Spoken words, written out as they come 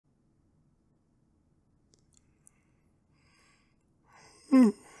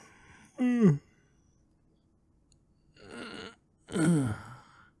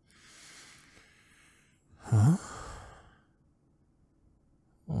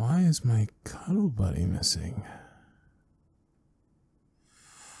is my cuddle buddy missing?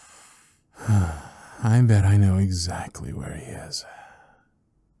 I bet I know exactly where he is.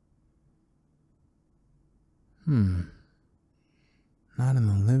 Not in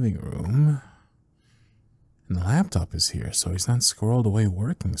the living room. And the laptop is here, so he's not squirreled away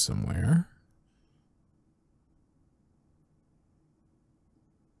working somewhere.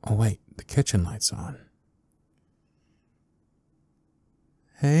 Oh wait, the kitchen light's on.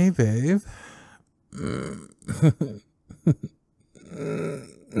 Hey, babe.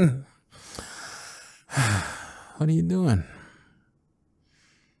 What are you doing?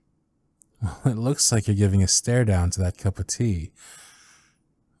 Well, it looks like you're giving a stare down to that cup of tea.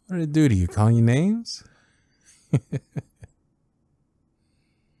 What did it do to you? Calling you names?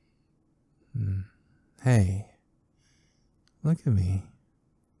 Hey, look at me.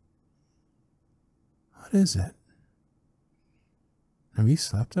 What is it? Have you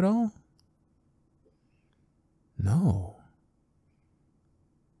slept at all? No.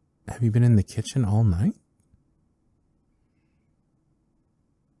 Have you been in the kitchen all night?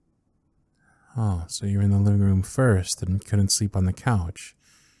 Oh, so you were in the living room first and couldn't sleep on the couch.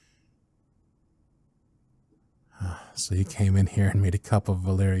 So you came in here and made a cup of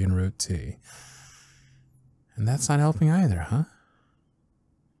valerian root tea. And that's not helping either, huh?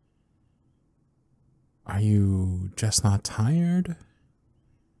 Are you just not tired?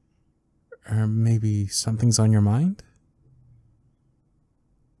 Or maybe something's on your mind?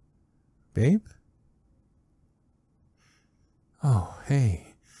 Babe? Oh,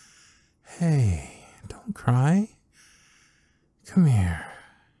 hey. Hey, don't cry. Come here.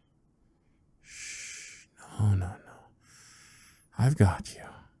 Shh. No. I've got you.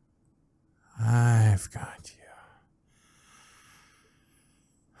 I've got you.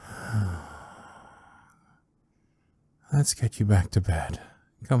 Let's get you back to bed.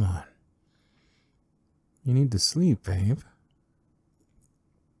 Come on. You need to sleep, babe.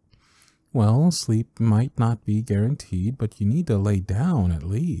 Well, sleep might not be guaranteed, but you need to lay down at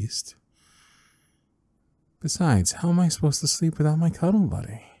least. Besides, how am I supposed to sleep without my cuddle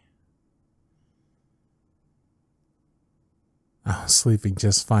buddy? I was sleeping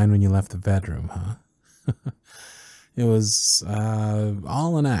just fine when you left the bedroom, huh? It was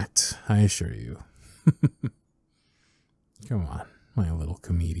all an act, I assure you. Come on, my little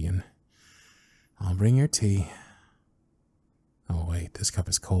comedian. I'll bring your tea. Oh wait, this cup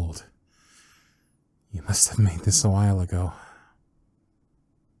is cold. You must have made this a while ago.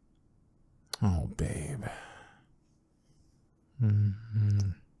 Oh, babe.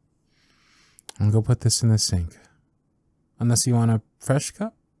 I'll go put this in the sink. Unless you want a fresh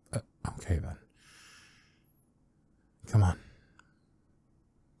cup? Okay then. Come on.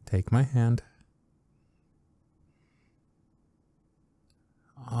 Take my hand.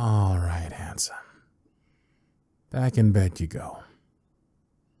 All right, handsome. Back in bed you go.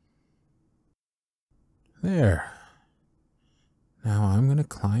 There. Now I'm going to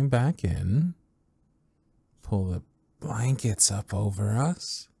climb back in, pull the blankets up over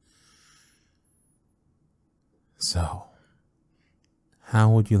us. So, how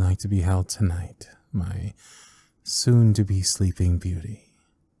would you like to be held tonight, my soon-to-be sleeping beauty?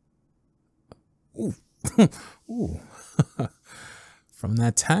 Ooh. Ooh. From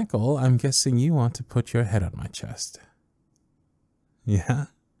that tackle, I'm guessing you want to put your head on my chest. Yeah?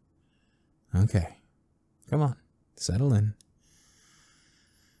 Okay. Come on, settle in.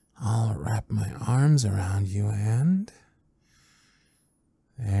 I'll wrap my arms around you and...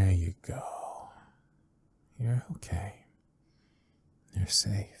 there you go. You're okay. You're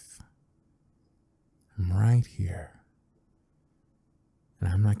safe. I'm right here. And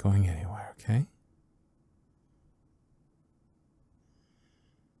I'm not going anywhere, okay?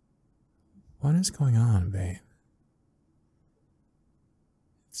 What is going on, babe?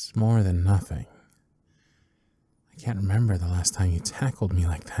 It's more than nothing. I can't remember the last time you tackled me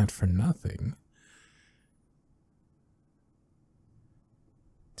like that for nothing.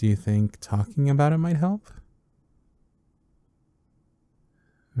 Do you think talking about it might help?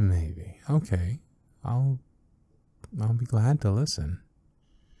 Maybe. Okay. I'll be glad to listen.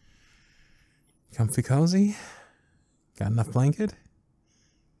 Comfy cozy? Got enough blanket?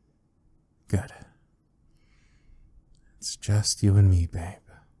 Good. It's just you and me, babe.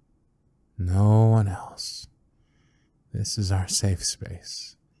 No one else. This is our safe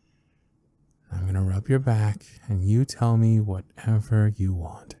space. I'm going to rub your back and you tell me whatever you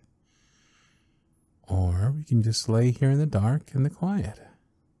want. Or we can just lay here in the dark and the quiet.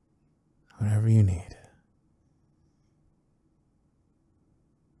 Whatever you need.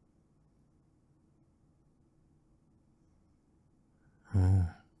 Oh,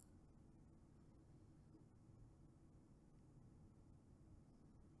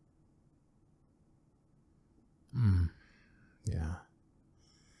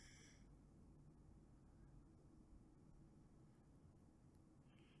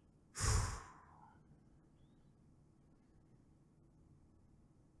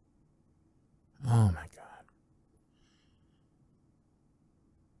 Oh my God.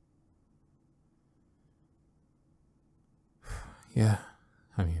 Yeah,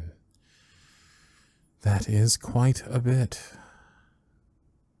 I mean, that is quite a bit.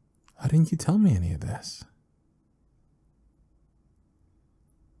 Why didn't you tell me any of this?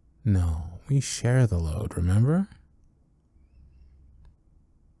 No, we share the load, remember?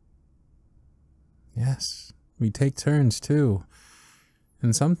 Yes, we take turns too.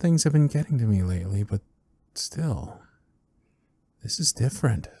 And some things have been getting to me lately, but still, this is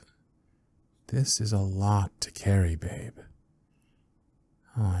different. This is a lot to carry, babe.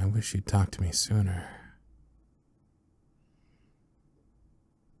 Oh, I wish you'd talk to me sooner.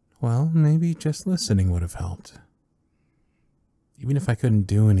 Well, maybe just listening would have helped. Even if I couldn't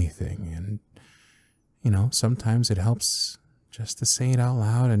do anything, and, sometimes it helps just to say it out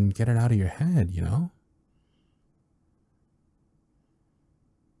loud and get it out of your head,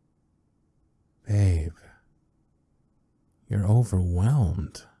 Babe, you're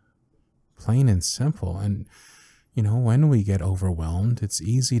overwhelmed. Plain and simple. And, when we get overwhelmed, it's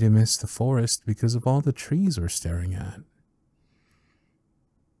easy to miss the forest because of all the trees we're staring at.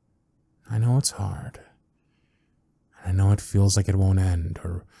 I know it's hard. I know it feels like it won't end,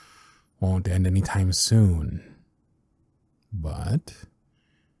 or won't end anytime soon. But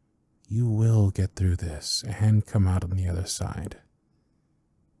you will get through this and come out on the other side.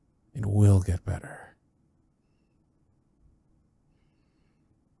 It will get better.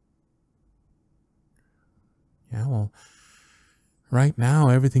 Yeah, well, right now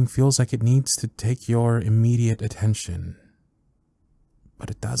everything feels like it needs to take your immediate attention. But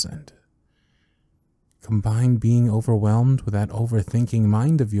it doesn't. Combine being overwhelmed with that overthinking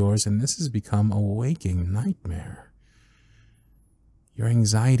mind of yours, and this has become a waking nightmare. Your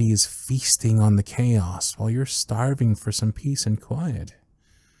anxiety is feasting on the chaos while you're starving for some peace and quiet.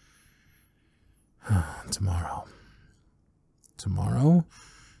 Tomorrow,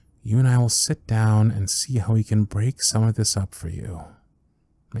 you and I will sit down and see how we can break some of this up for you.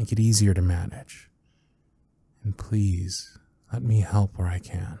 Make it easier to manage. And please, let me help where I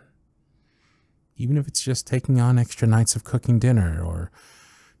can. Even if it's just taking on extra nights of cooking dinner or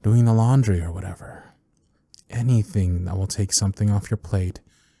doing the laundry or whatever. Anything that will take something off your plate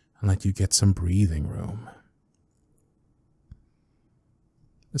and let you get some breathing room.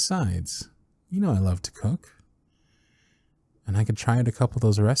 Besides, I love to cook. And I could try out a couple of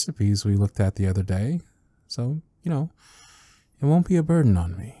those recipes we looked at the other day. So, it won't be a burden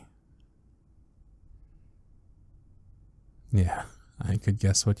on me. Yeah, I could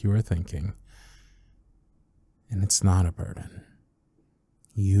guess what you were thinking. And it's not a burden.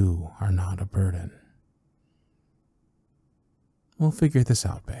 You are not a burden. We'll figure this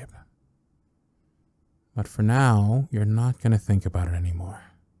out, babe. But for now, you're not going to think about it anymore.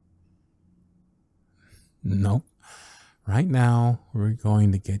 Nope. Right now, we're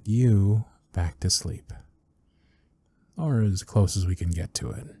going to get you back to sleep. Or as close as we can get to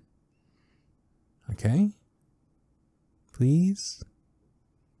it. Okay? Please?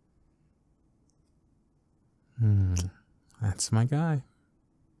 That's my guy.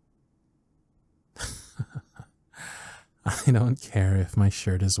 I don't care if my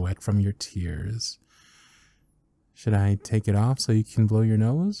shirt is wet from your tears. Should I take it off so you can blow your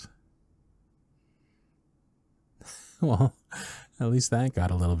nose? Well, at least that got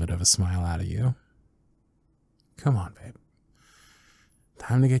a little bit of a smile out of you. Come on, babe.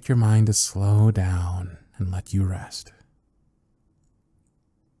 Time to get your mind to slow down and let you rest.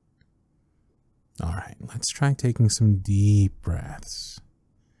 Alright, let's try taking some deep breaths.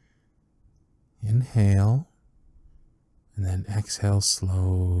 Inhale, and then exhale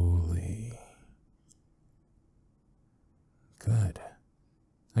slowly. Good.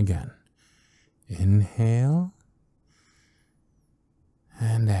 Again. Inhale,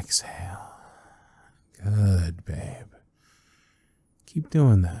 and exhale. Good, babe. Keep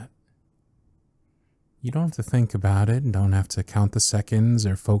doing that. You don't have to think about it, and don't have to count the seconds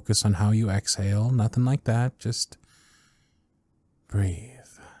or focus on how you exhale, nothing like that, just breathe.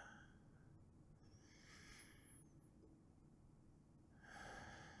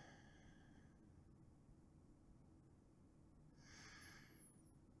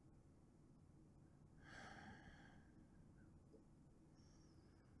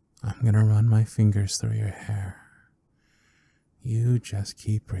 I'm going to run my fingers through your hair. You just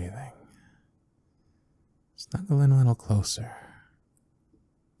keep breathing. Snuggle in a little closer.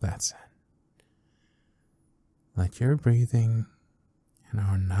 That's it. Let your breathing and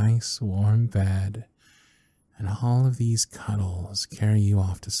our nice warm bed and all of these cuddles carry you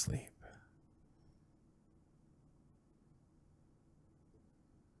off to sleep.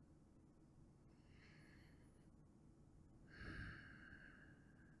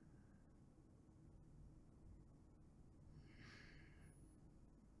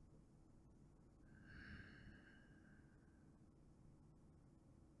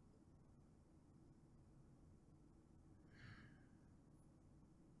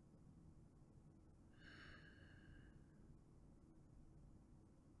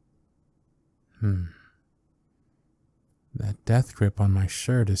 That death grip on my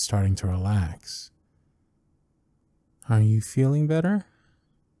shirt is starting to relax. Are you feeling better?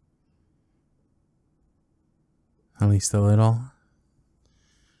 At least a little?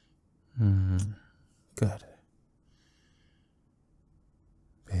 Good.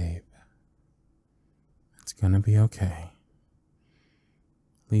 Babe, it's gonna be okay.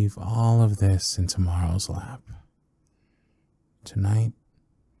 Leave all of this in tomorrow's lap. Tonight,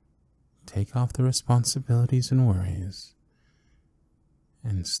 take off the responsibilities and worries,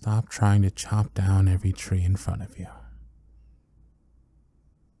 and stop trying to chop down every tree in front of you.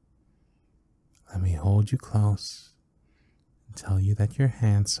 Let me hold you close and tell you that you're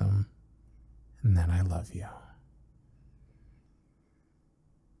handsome and that I love you.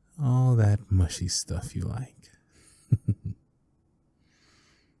 All that mushy stuff you like.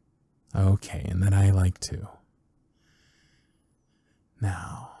 Okay, and that I like too.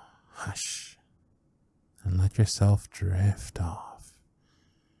 Now, hush, and let yourself drift off.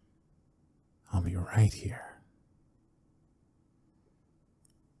 I'll be right here.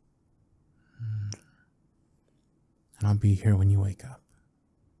 And I'll be here when you wake up.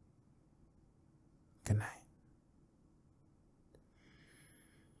 Good night.